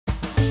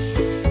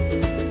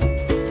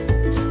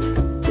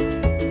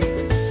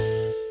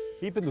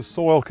Keeping the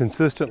soil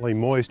consistently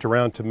moist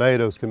around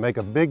tomatoes can make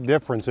a big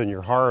difference in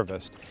your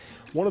harvest.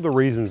 One of the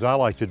reasons I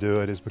like to do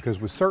it is because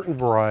with certain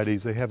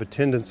varieties, they have a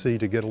tendency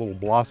to get a little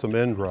blossom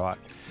end rot.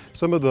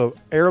 Some of the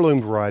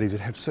heirloom varieties that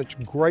have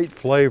such great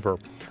flavor,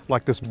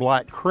 like this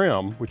Black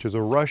Krim, which is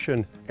a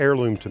Russian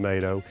heirloom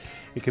tomato,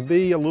 it can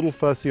be a little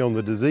fussy on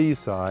the disease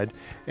side.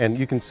 And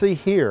you can see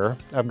here,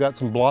 I've got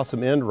some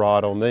blossom end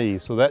rot on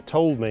these. So that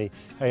told me,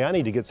 hey, I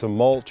need to get some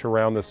mulch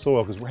around this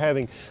soil because we're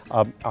having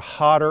a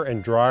hotter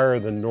and drier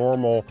than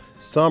normal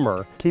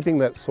summer. Keeping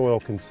that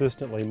soil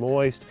consistently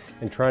moist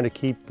and trying to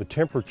keep the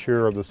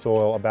temperature of the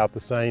soil about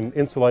the same,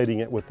 insulating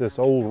it with this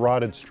old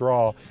rotted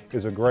straw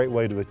is a great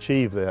way to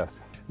achieve this.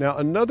 Now,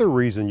 another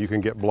reason you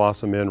can get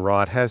blossom end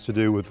rot has to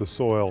do with the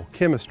soil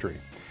chemistry.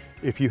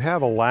 If you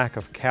have a lack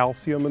of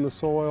calcium in the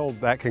soil,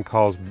 that can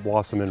cause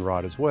blossom end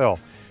rot as well.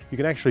 You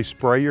can actually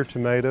spray your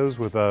tomatoes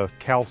with a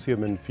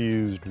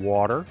calcium-infused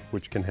water,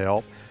 which can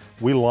help.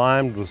 We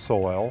limed the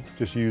soil,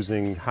 just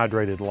using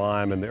hydrated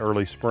lime in the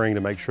early spring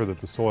to make sure that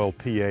the soil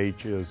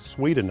pH is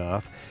sweet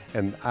enough.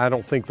 And I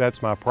don't think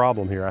that's my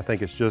problem here. I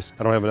think it's just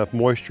I don't have enough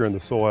moisture in the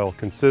soil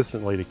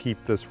consistently to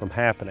keep this from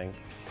happening.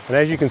 And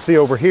as you can see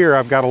over here,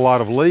 I've got a lot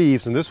of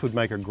leaves, and this would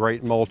make a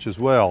great mulch as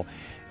well.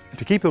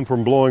 To keep them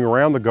from blowing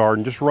around the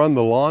garden, just run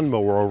the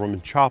lawnmower over them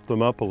and chop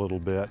them up a little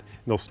bit, and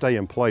they'll stay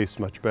in place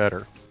much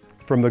better.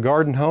 From the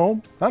Garden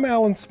Home, I'm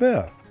Alan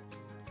Smith.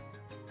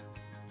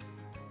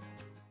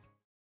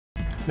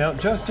 Now,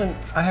 Justin,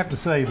 I have to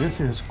say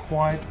this is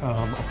quite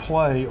a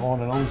play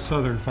on an old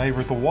Southern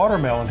favorite, the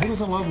watermelon. Who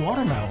doesn't love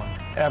watermelon?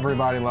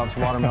 Everybody loves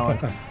watermelon.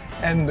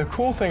 And the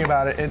cool thing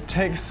about it, it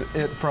takes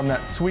it from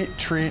that sweet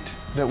treat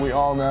that we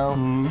all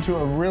know to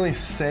a really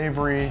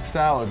savory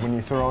salad when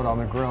you throw it on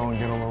the grill and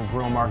get a little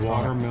grill marks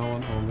on it.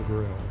 Watermelon on the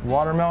grill.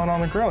 Watermelon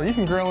on the grill. You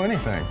can grill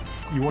anything.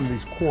 You wanted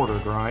these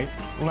quartered, right?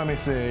 Let me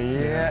see.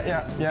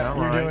 Yeah.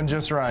 You're doing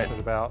just right. At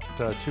about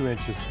 2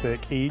 inches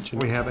thick each,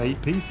 and we have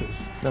 8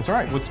 pieces. That's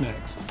right. What's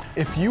next?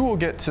 If you will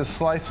get to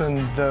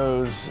slicing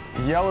those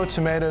yellow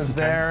tomatoes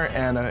there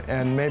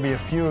and maybe a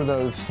few of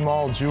those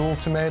small jewel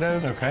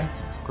tomatoes. Okay.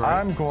 Great.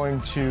 I'm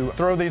going to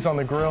throw these on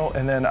the grill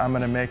and then I'm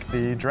going to make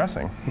the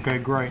dressing. Okay,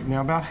 great.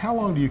 Now, about how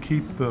long do you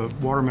keep the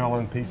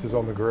watermelon pieces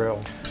on the grill?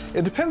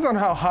 It depends on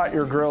how hot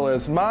your grill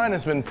is. Mine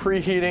has been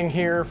preheating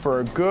here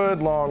for a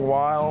good long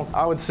while.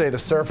 I would say the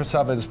surface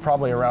of it is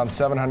probably around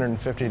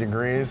 750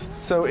 degrees.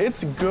 So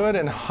it's good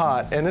and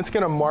hot, and it's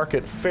going to mark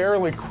it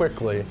fairly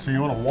quickly. So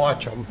you want to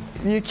watch them?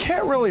 You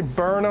can't really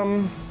burn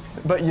them,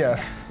 but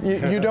yes,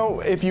 you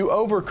don't. If you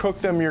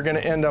overcook them, you're going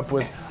to end up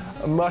with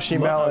a mushy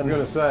melon. I was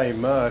going to say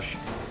mush.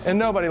 And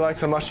nobody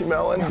likes a mushy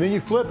melon. Then you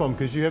flip them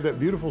because you have that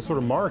beautiful sort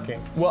of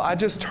marking. Well, I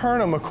just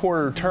turn them a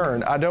quarter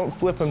turn. I don't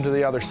flip them to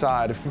the other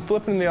side. If you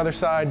flip them to the other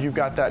side, you've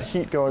got that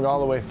heat going all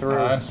the way through.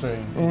 I see.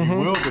 You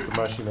will get the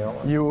mushy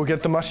melon. You will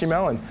get the mushy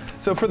melon.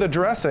 So for the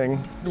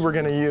dressing, we're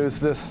going to use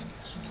this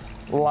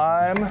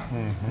lime,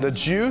 the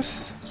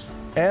juice,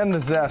 and the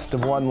zest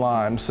of 1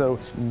 lime, so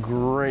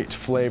great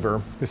flavor.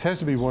 This has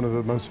to be one of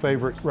the most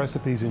favorite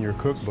recipes in your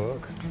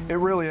cookbook. It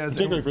really is.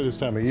 Particularly for this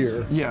time of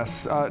year.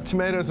 Yes,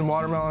 tomatoes and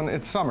watermelon,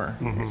 it's summer.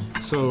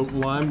 So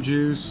lime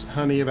juice,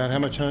 honey, about how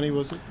much honey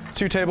was it?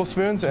 2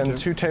 tablespoons and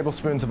 2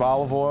 tablespoons of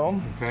olive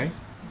oil. Okay.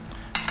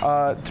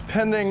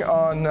 Depending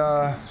on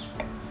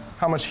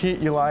how much heat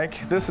you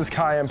like, this is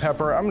cayenne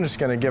pepper. I'm just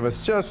gonna give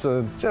us just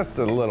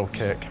a little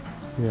kick.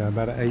 Yeah,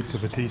 about 1/8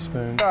 of a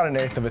teaspoon. About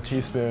 1/8 of a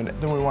teaspoon.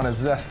 Then we want to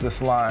zest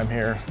this lime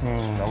here.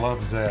 I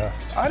love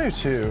zest. I do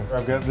too.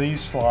 I've got these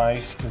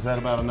sliced. Is that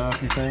about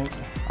enough, you think?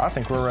 I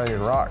think we're ready to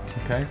rock.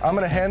 Okay. I'm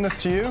going to hand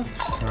this to you.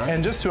 All right.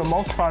 And just to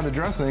emulsify the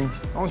dressing,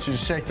 I want you to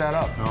shake that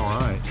up. All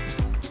right.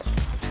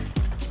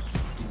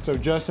 So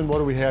Justin, what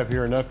do we have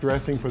here? Enough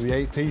dressing for the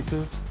 8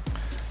 pieces?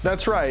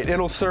 That's right.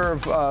 It'll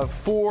serve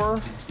 4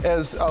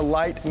 as a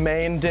light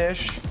main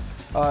dish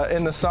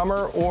in the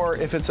summer, or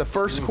if it's a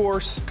first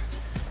course,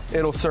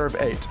 it'll serve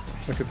 8.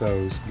 Look at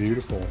those,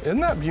 beautiful. Isn't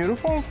that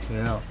beautiful?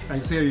 Yeah. I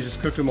can see how you just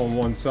cooked them on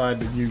one side,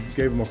 but you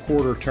gave them a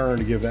quarter turn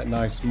to give that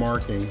nice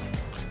marking.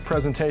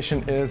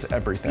 Presentation is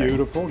everything.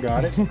 Beautiful,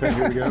 got it. Okay,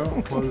 here we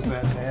go. Close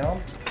that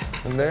down.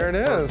 And there it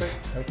is.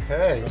 Perfect.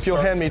 Okay. If you'll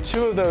hand me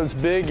 2 of those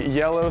big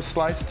yellow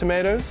sliced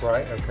tomatoes.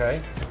 Right,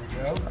 okay.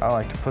 Here we go. I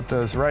like to put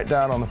those right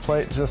down on the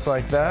plate just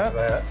like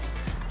that.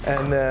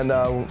 And then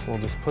we'll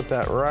just put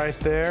that right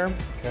there.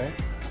 Okay.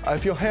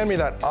 If you'll hand me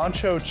that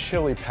ancho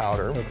chili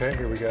powder. Okay,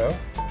 here we go.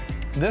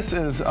 This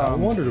is, I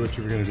wondered what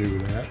you were going to do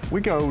with that.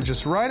 We go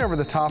just right over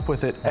the top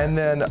with it, and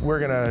then we're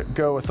going to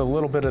go with a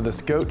little bit of this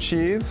goat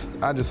cheese.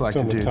 I just like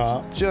to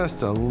do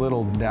just a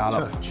little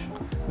dollop.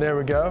 There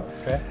we go.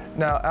 Okay.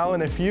 Now,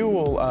 Alan, if you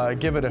will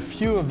give it a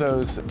few of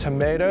those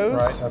tomatoes.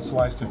 Right, I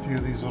sliced a few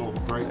of these little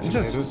grape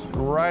tomatoes. Just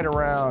right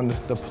around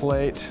the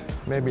plate,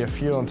 maybe a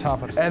few on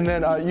top of it. And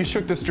then you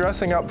shook this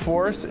dressing up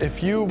for us.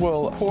 If you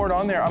will pour it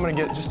on there, I'm going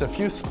to get just a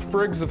few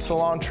sprigs of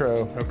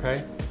cilantro.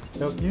 Okay.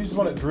 Now, you just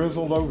want it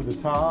drizzled over the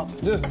top?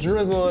 Just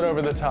drizzle it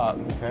over the top.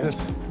 Okay.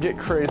 Just get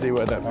crazy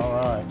with it.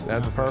 All right.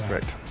 That's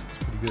perfect.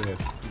 That's pretty good.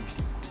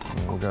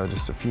 And we'll go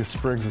just a few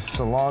sprigs of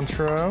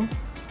cilantro.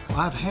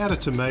 I've had a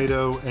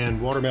tomato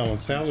and watermelon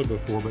salad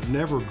before, but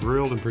never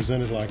grilled and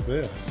presented like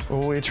this.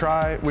 Well, we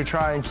try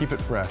and keep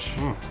it fresh.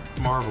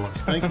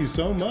 Marvelous. Thank you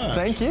so much.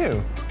 Thank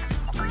you.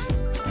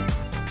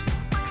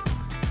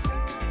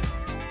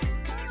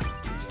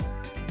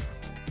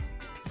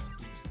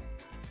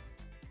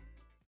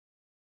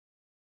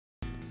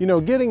 You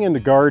know, getting into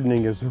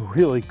gardening is a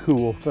really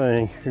cool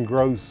thing. You can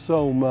grow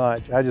so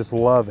much. I just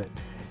love it.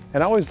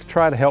 And I always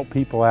try to help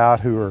people out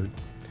who are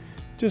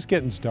just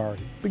getting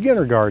started.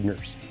 Beginner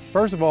gardeners.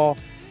 First of all,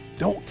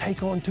 don't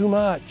take on too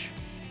much.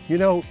 You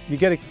know, you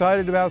get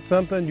excited about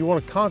something, you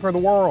want to conquer the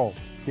world.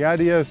 The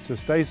idea is to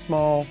stay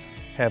small,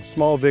 have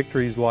small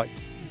victories like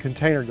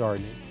container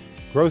gardening.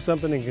 Grow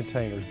something in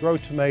containers. Grow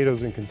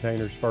tomatoes in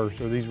containers first,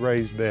 or these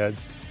raised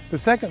beds. The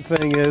second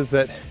thing is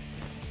that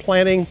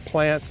planting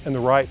plants in the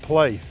right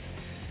place.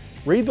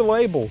 Read the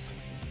labels.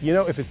 You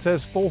know, if it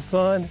says full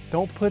sun,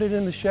 don't put it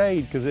in the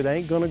shade because it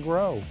ain't gonna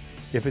grow.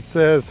 If it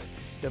says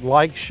it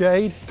likes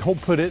shade, don't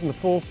put it in the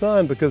full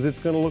sun because it's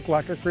gonna look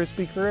like a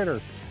crispy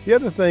critter. The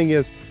other thing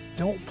is,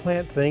 don't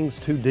plant things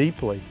too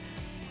deeply.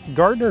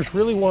 Gardeners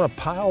really wanna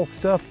pile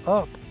stuff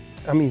up.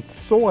 I mean,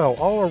 soil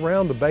all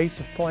around the base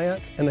of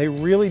plants, and they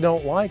really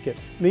don't like it.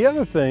 And the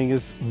other thing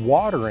is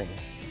watering.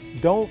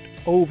 Don't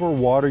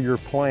overwater your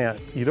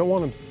plants. You don't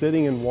want them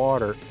sitting in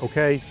water,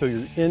 okay? So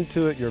you're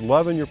into it, you're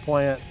loving your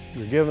plants,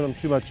 you're giving them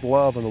too much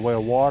love in the way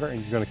of water, and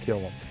you're gonna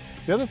kill them.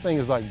 The other thing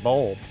is like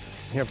bulbs.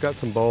 I've got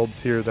some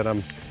bulbs here that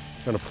I'm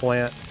gonna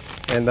plant,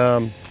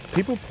 and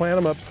people plant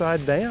them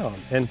upside down,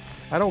 and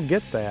I don't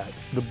get that.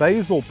 The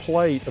basal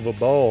plate of a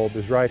bulb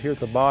is right here at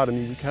the bottom.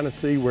 You can kind of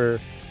see where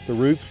the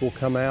roots will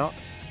come out.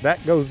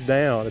 That goes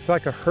down. It's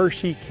like a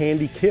Hershey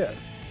candy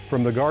kiss.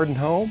 From the Garden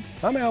Home,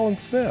 I'm Alan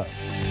Smith.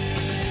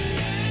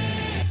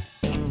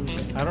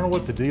 I don't know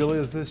what the deal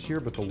is this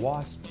year, but the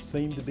wasps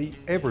seem to be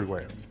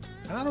everywhere.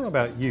 I don't know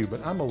about you,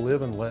 but I'm a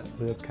live and let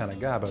live kind of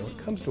guy, but when it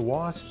comes to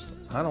wasps,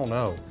 I don't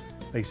know.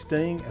 They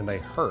sting and they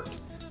hurt,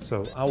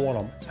 so I want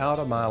them out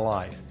of my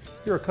life.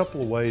 Here are a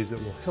couple of ways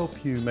that will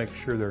help you make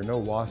sure there are no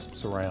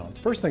wasps around.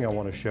 First thing I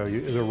want to show you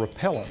is a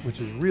repellent,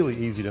 which is really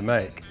easy to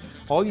make.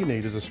 All you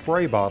need is a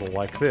spray bottle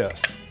like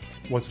this.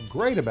 What's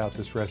great about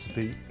this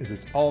recipe is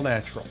it's all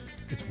natural.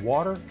 It's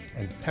water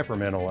and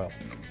peppermint oil.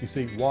 You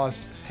see,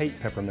 wasps hate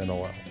peppermint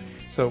oil.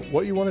 So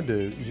what you want to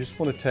do, you just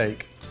want to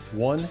take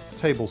 1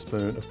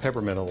 tablespoon of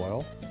peppermint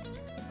oil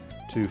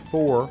to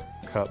 4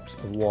 cups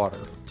of water.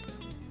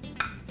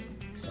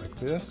 Just like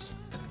this.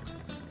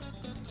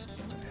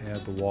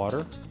 Add the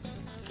water.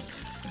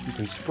 You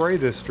can spray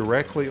this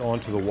directly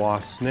onto the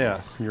wasp's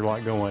nest. And you're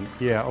like going,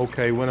 yeah,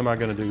 okay, when am I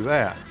going to do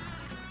that?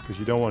 Because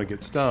you don't want to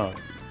get stung.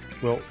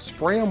 Well,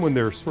 spray them when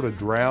they're sort of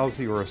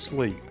drowsy or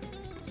asleep.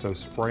 So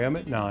spray them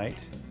at night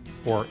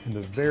or in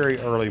the very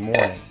early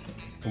morning.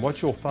 And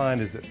what you'll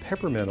find is that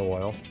peppermint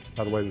oil,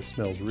 by the way, this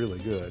smells really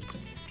good,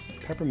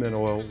 peppermint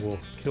oil will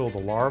kill the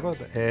larvae,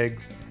 the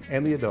eggs,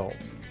 and the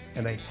adults.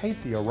 And they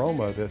hate the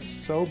aroma of this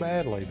so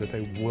badly that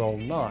they will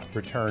not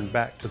return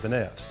back to the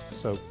nest.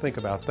 So think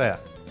about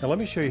that. Now let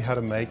me show you how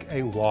to make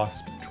a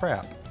wasp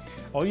trap.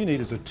 All you need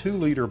is a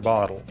 2-liter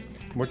bottle.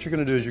 And what you're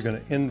going to do is you're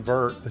going to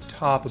invert the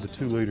top of the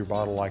 2-liter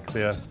bottle like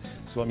this.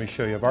 So let me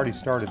show you. I've already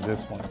started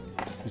this one.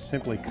 You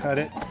simply cut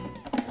it,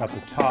 cut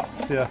the top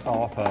 5th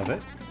off of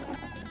it,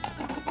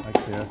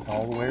 like this,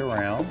 all the way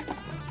around.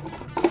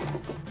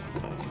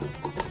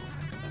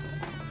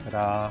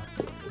 Ta-da!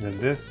 And then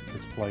this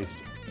is placed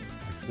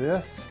like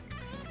this.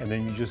 And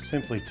then you just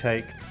simply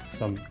take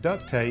some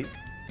duct tape.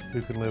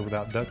 Who can live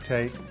without duct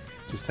tape?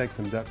 Just take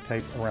some duct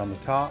tape around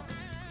the top,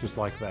 just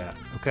like that,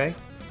 okay?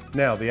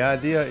 Now, the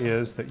idea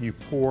is that you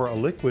pour a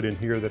liquid in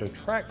here that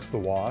attracts the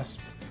wasp.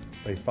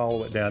 They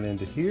follow it down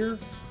into here,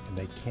 and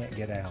they can't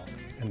get out,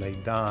 and they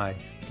die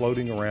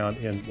floating around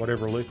in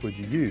whatever liquid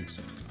you use.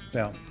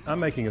 Now, I'm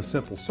making a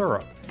simple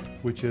syrup,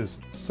 which is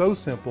so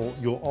simple,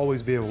 you'll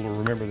always be able to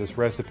remember this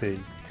recipe.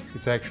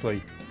 It's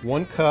actually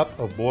 1 cup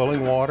of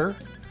boiling water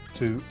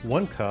to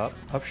 1 cup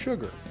of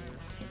sugar.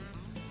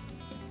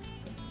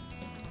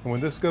 And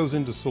when this goes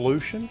into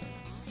solution,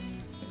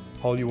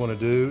 all you want to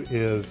do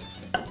is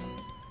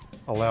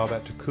allow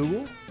that to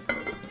cool,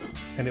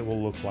 and it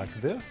will look like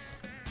this.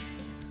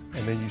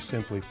 And then you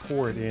simply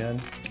pour it in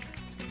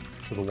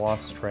to the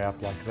wasp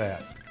trap like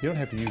that. You don't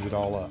have to use it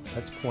all up,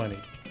 that's plenty.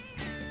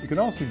 You can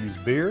also use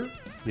beer.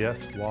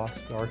 Yes,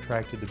 wasps are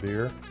attracted to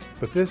beer,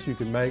 but this you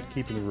can make,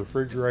 keep in the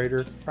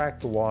refrigerator, crack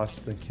the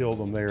wasp and kill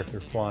them there if they're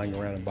flying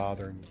around and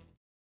bothering you.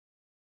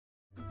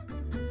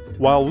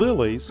 While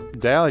lilies,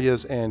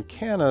 dahlias, and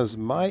cannas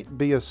might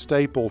be a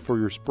staple for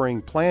your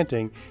spring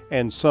planting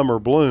and summer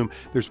bloom,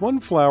 there's one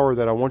flower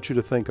that I want you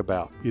to think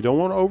about. You don't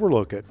want to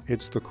overlook it.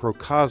 It's the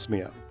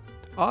Crocosmia.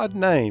 Odd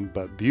name,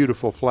 but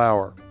beautiful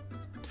flower.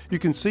 You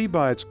can see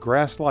by its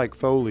grass-like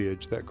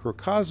foliage that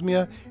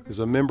Crocosmia is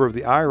a member of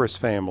the iris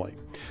family,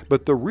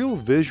 but the real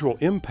visual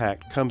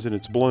impact comes in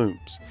its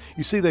blooms.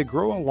 You see, they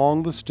grow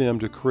along the stem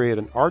to create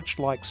an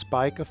arch-like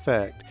spike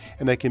effect,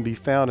 and they can be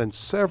found in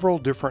several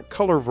different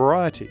color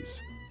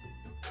varieties.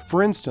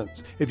 For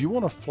instance, if you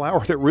want a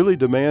flower that really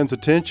demands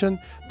attention,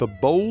 the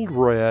bold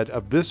red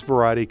of this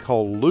variety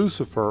called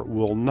Lucifer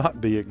will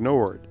not be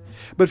ignored.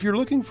 But if you're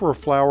looking for a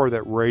flower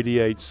that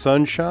radiates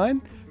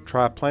sunshine,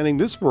 try planting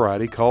this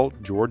variety called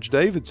George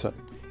Davidson.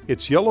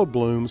 Its yellow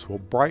blooms will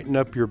brighten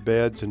up your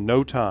beds in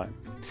no time.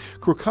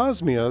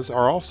 Crocosmias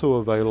are also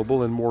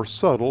available in more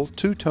subtle,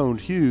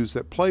 two-toned hues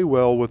that play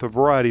well with a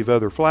variety of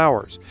other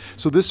flowers.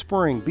 So this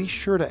spring, be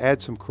sure to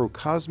add some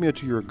Crocosmia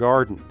to your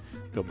garden.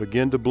 They'll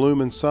begin to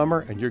bloom in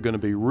summer, and you're going to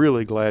be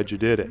really glad you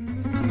did it.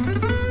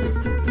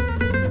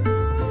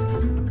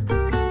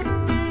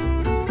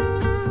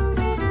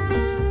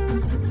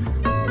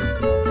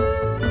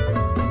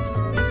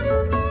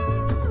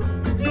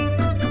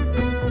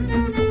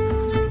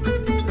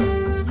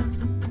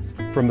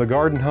 From the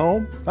Garden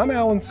Home, I'm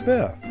Alan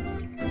Smith.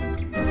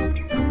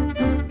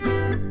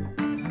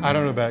 I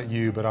don't know about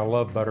you, but I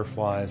love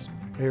butterflies.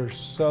 They're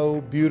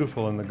so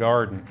beautiful in the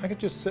garden. I could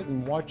just sit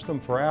and watch them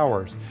for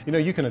hours. You know,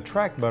 you can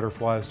attract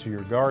butterflies to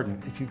your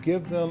garden if you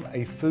give them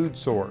a food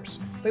source.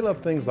 They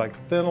love things like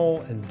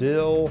fennel and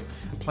dill,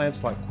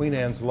 plants like Queen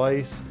Anne's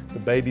lace. The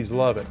babies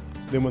love it.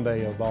 Then when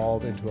they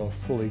evolve into a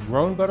fully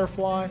grown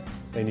butterfly,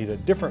 they need a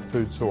different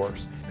food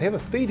source. They have a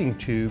feeding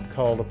tube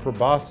called a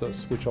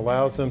proboscis, which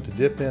allows them to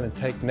dip in and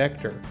take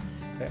nectar.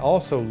 They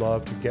also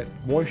love to get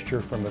moisture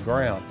from the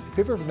ground. If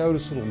you've ever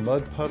noticed little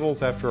mud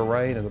puddles after a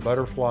rain and the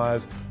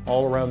butterflies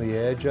all around the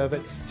edge of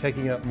it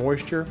taking up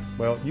moisture,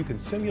 well, you can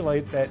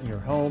simulate that in your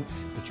home,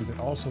 but you can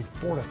also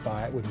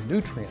fortify it with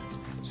nutrients.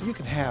 So you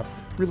can have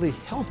really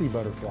healthy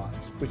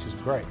butterflies, which is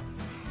great.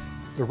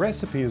 The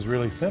recipe is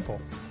really simple.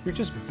 You're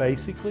just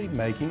basically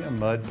making a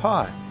mud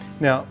pie.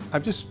 Now,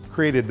 I've just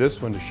created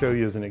this one to show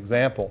you as an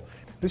example.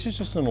 This is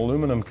just an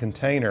aluminum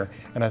container,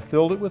 and I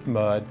filled it with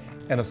mud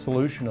and a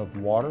solution of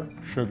water,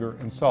 sugar,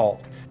 and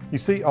salt. You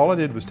see, all I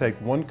did was take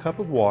 1 cup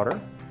of water,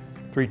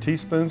 3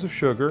 teaspoons of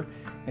sugar,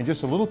 and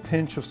just a little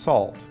pinch of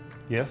salt.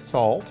 Yes,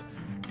 salt.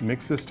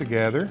 Mix this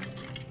together.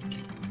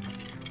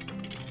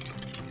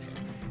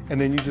 And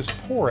then you just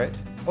pour it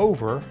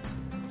over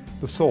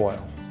the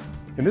soil.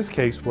 In this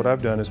case, what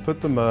I've done is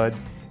put the mud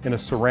in a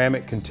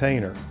ceramic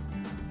container.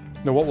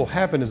 Now what will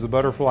happen is the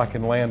butterfly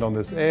can land on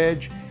this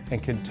edge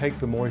and can take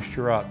the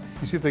moisture up.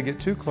 You see, if they get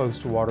too close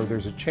to water,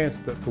 there's a chance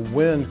that the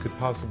wind could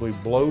possibly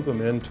blow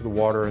them into the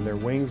water and their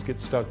wings get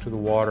stuck to the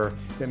water.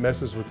 It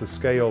messes with the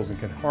scales and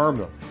can harm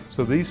them.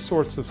 So these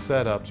sorts of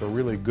setups are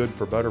really good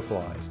for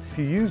butterflies. If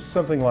you use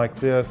something like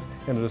this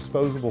in a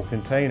disposable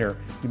container,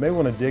 you may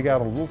want to dig out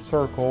a little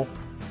circle,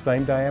 the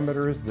same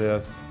diameter as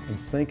this, and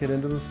sink it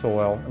into the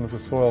soil and let the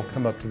soil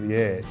come up to the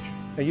edge.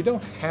 Now you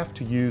don't have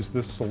to use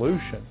this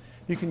solution.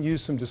 You can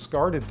use some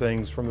discarded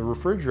things from the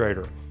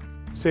refrigerator.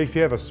 Say if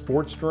you have a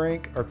sports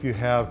drink, or if you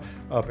have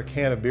a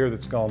can of beer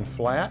that's gone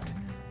flat,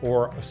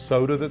 or a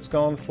soda that's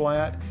gone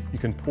flat, you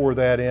can pour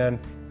that in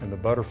and the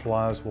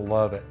butterflies will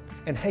love it.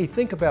 And hey,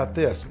 think about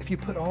this. If you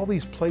put all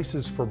these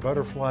places for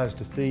butterflies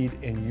to feed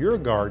in your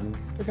garden,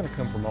 they're going to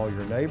come from all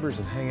your neighbors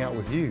and hang out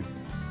with you.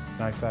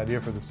 Nice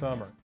idea for the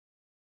summer.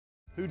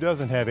 Who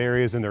doesn't have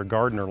areas in their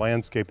garden or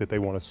landscape that they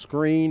want to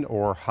screen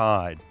or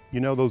hide? You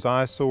know those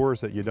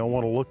eyesores that you don't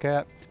want to look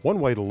at? One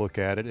way to look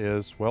at it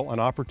is, well, an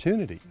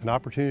opportunity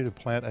to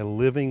plant a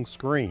living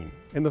screen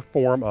in the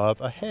form of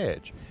a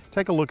hedge.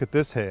 Take a look at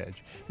this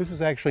hedge. This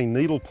is actually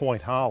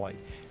needlepoint holly,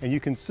 and you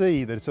can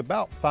see that it's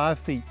about 5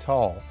 feet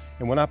tall.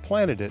 And when I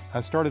planted it,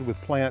 I started with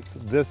plants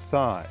this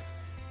size.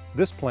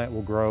 This plant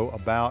will grow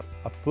about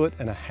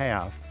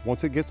 1.5 feet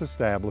once it gets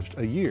established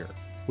a year,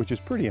 which is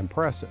pretty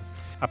impressive.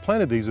 I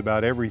planted these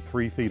about every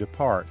 3 feet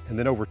apart, and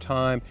then over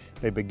time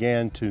they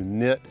began to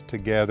knit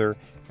together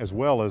as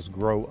well as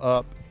grow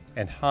up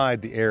and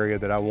hide the area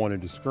that I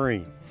wanted to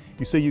screen.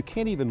 You see, you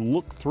can't even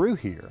look through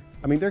here.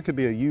 I mean, there could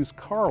be a used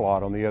car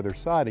lot on the other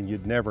side and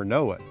you'd never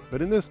know it.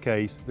 But in this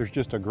case, there's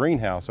just a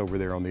greenhouse over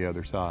there on the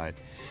other side.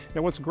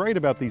 Now, what's great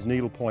about these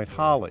needlepoint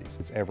hollies,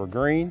 it's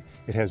evergreen,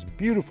 it has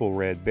beautiful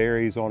red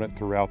berries on it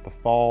throughout the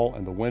fall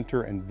and the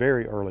winter and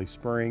very early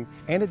spring,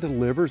 and it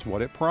delivers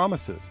what it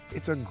promises.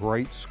 It's a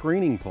great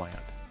screening plant.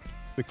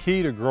 The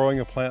key to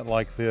growing a plant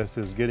like this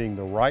is getting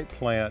the right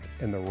plant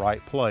in the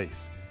right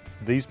place.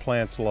 These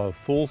plants love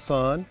full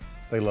sun,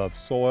 they love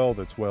soil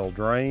that's well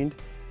drained,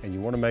 and you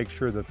want to make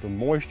sure that the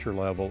moisture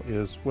level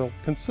is, well,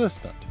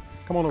 consistent.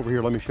 Come on over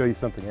here, let me show you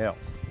something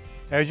else.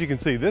 As you can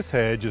see, this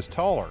hedge is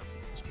taller.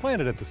 It was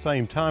planted at the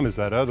same time as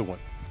that other one.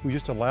 We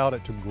just allowed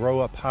it to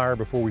grow up higher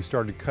before we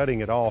started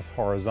cutting it off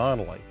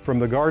horizontally. From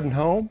the Garden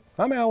Home,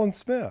 I'm Alan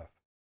Smith.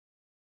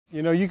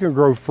 You know, you can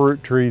grow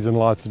fruit trees in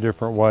lots of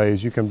different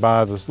ways. You can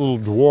buy this little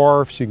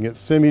dwarfs, you can get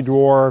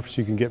semi-dwarfs,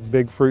 you can get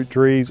big fruit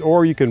trees,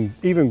 or you can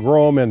even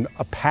grow them in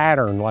a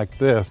pattern like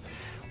this.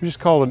 We just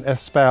call it an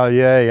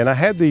Espalier. And I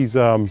had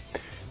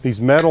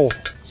these metal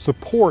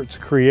supports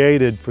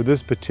created for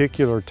this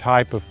particular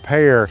type of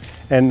pear.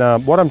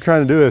 And what I'm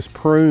trying to do is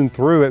prune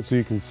through it so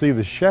you can see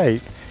the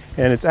shape.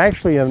 And it's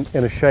actually in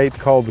a shape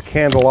called the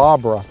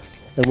candelabra.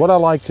 And what I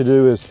like to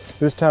do is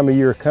this time of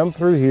year come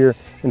through here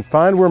and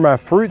find where my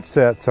fruit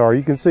sets are.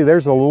 You can see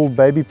there's a little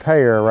baby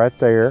pear right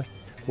there,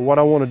 a But what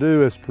I want to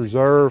do is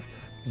preserve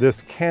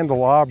this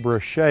candelabra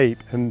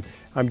shape, and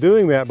I'm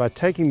doing that by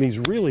taking these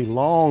really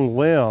long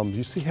limbs.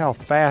 You see how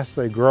fast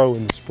they grow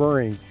in the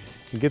spring,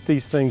 and get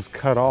these things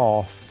cut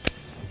off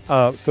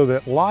so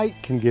that light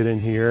can get in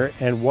here,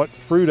 and what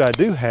fruit I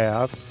do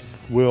have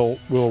will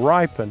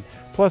ripen.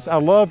 Plus, I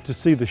love to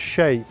see the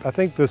shape. I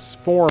think this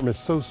form is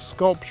so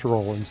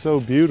sculptural and so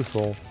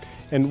beautiful.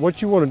 And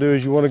what you want to do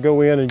is you want to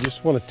go in and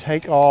just want to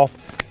take off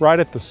right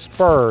at the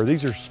spur.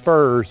 These are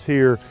spurs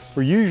here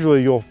where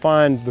usually you'll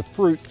find the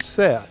fruit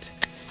set.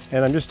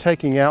 And I'm just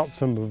taking out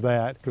some of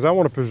that because I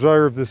want to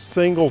preserve this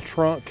single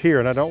trunk here,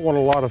 and I don't want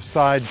a lot of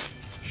side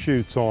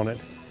shoots on it.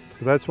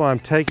 So that's why I'm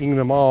taking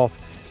them off.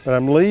 But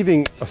I'm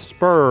leaving a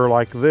spur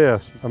like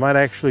this. I might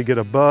actually get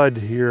a bud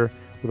here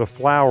with a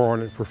flower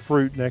on it for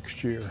fruit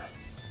next year.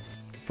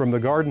 From the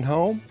Garden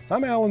Home,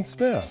 I'm Alan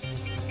Smith.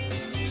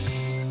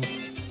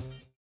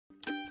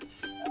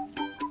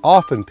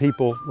 Often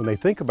people, when they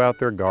think about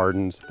their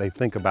gardens, they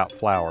think about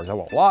flowers. I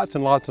want lots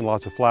and lots and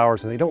lots of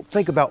flowers, and they don't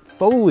think about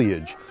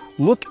foliage.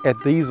 Look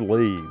at these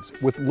leaves.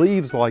 With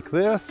leaves like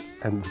this,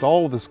 and with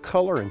all of this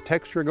color and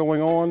texture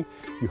going on,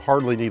 you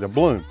hardly need a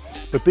bloom.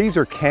 But these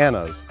are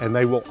cannas, and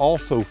they will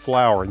also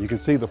flower, and you can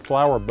see the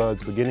flower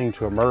buds beginning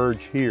to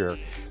emerge here.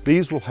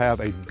 These will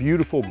have a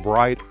beautiful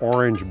bright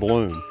orange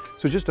bloom.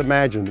 So just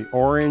imagine the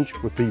orange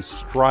with these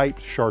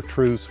striped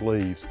chartreuse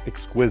leaves,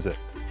 exquisite.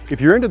 If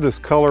you're into this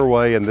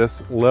colorway and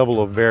this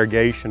level of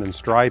variegation and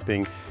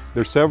striping,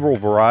 there's several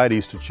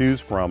varieties to choose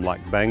from, like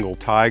Bengal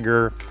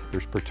Tiger,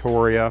 there's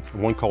Pretoria,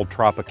 and one called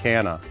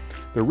Tropicana.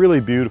 They're really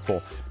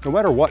beautiful. No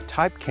matter what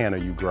type canna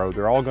you grow,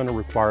 they're all going to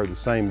require the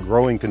same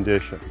growing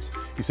conditions.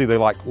 You see, they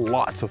like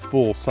lots of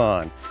full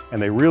sun,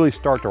 and they really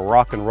start to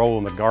rock and roll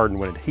in the garden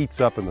when it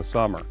heats up in the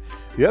summer.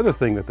 The other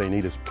thing that they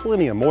need is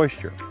plenty of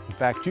moisture. In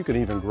fact, you can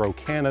even grow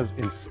cannas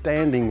in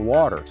standing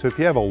water. So if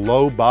you have a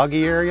low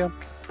boggy area,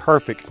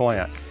 perfect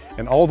plant.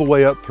 And all the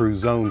way up through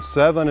zone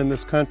 7 in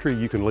this country,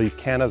 you can leave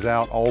cannas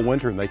out all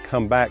winter and they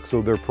come back,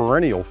 so they're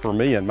perennial for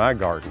me in my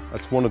garden.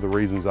 That's one of the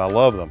reasons I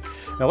love them.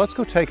 Now let's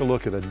go take a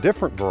look at a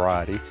different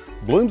variety.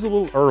 Blooms a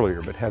little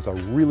earlier, but has a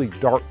really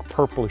dark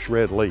purplish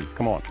red leaf.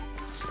 Come on.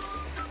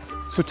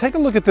 So take a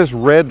look at this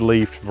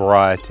red-leafed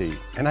variety,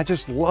 and I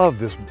just love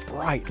this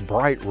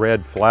bright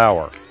red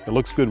flower. It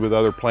looks good with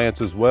other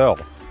plants as well.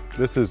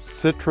 This is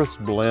Citrus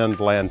Blend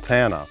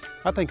Lantana.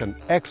 I think an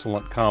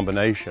excellent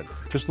combination.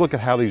 Just look at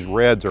how these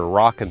reds are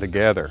rocking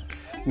together.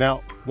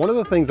 Now, one of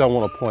the things I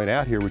want to point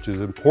out here, which is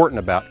important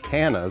about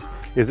cannas,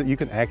 is that you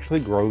can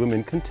actually grow them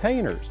in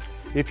containers.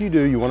 If you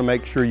do, you want to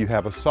make sure you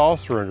have a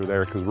saucer under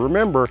there, because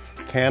remember,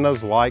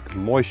 cannas like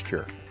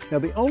moisture. Now,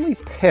 the only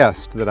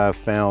pest that I've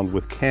found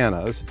with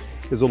cannas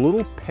is a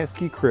little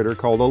pesky critter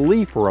called a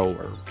leaf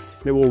roller.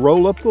 And it will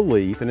roll up the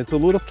leaf, and it's a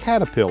little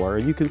caterpillar,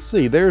 and you can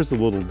see there's the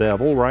little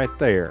devil right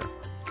there.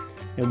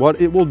 And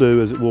what it will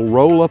do is it will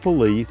roll up a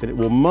leaf, and it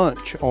will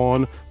munch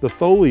on the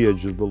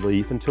foliage of the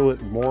leaf until it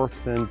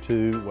morphs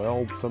into,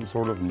 well, some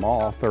sort of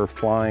moth or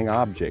flying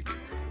object.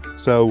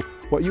 So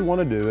what you want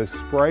to do is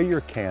spray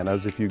your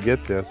cannas, if you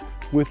get this,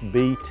 with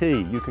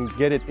BT. You can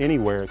get it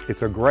anywhere.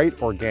 It's a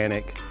great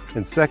organic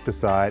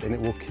insecticide, and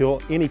it will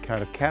kill any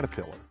kind of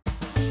caterpillar.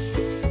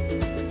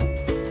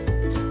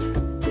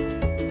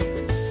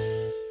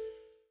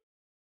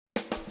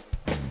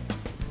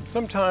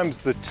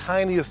 Sometimes the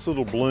tiniest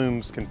little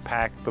blooms can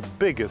pack the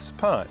biggest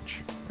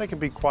punch. They can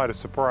be quite a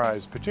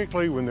surprise,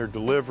 particularly when they're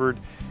delivered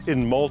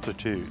in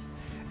multitude.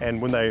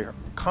 And when they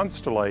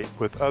constellate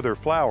with other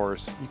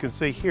flowers, you can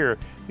see here,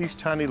 these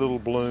tiny little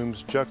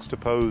blooms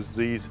juxtapose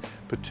these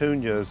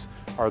petunias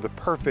are the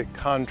perfect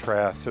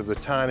contrast of the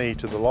tiny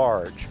to the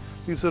large.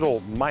 These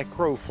little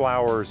micro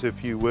flowers,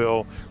 if you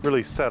will,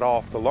 really set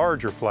off the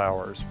larger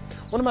flowers.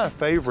 One of my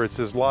favorites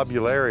is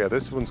Lobularia.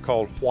 This one's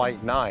called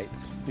White Knight.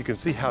 You can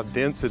see how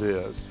dense it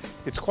is.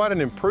 It's quite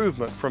an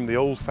improvement from the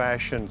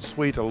old-fashioned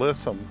sweet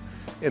alyssum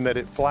in that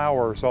it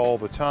flowers all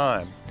the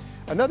time.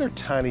 Another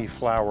tiny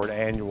flowered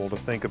annual to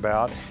think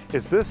about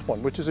is this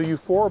one, which is a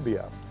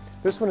euphorbia.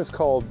 This one is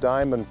called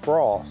Diamond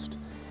Frost,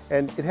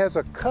 and it has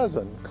a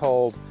cousin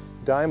called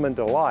Diamond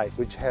Delight,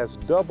 which has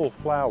double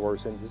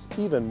flowers and is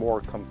even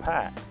more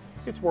compact.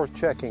 It's worth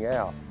checking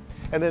out.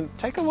 And then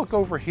take a look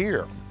over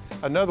here.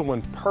 Another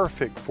one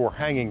perfect for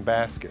hanging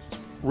baskets.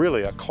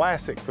 Really a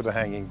classic for the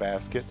hanging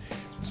basket.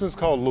 This one's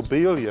called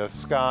Lobelia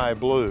Sky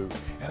Blue,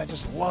 and I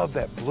just love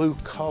that blue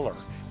color,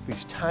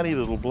 these tiny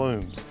little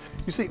blooms.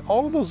 You see,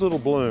 all of those little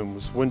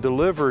blooms, when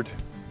delivered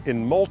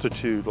in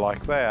multitude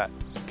like that,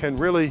 can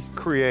really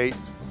create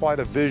quite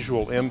a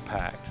visual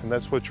impact, and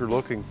that's what you're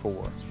looking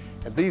for.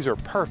 And these are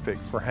perfect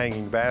for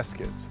hanging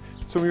baskets.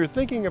 So when you're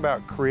thinking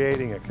about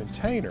creating a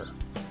container,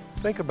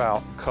 think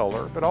about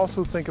color, but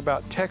also think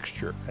about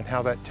texture and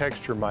how that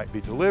texture might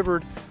be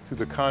delivered through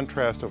the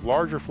contrast of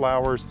larger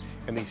flowers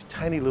and these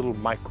tiny little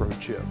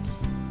microchips.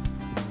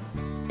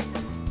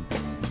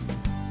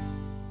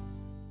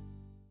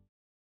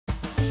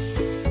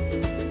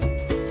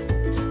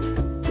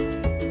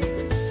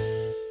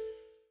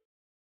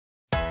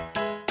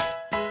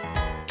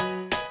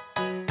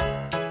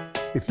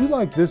 If you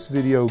like this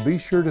video, be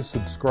sure to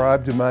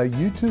subscribe to my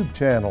YouTube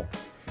channel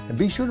and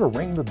be sure to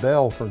ring the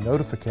bell for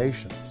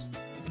notifications.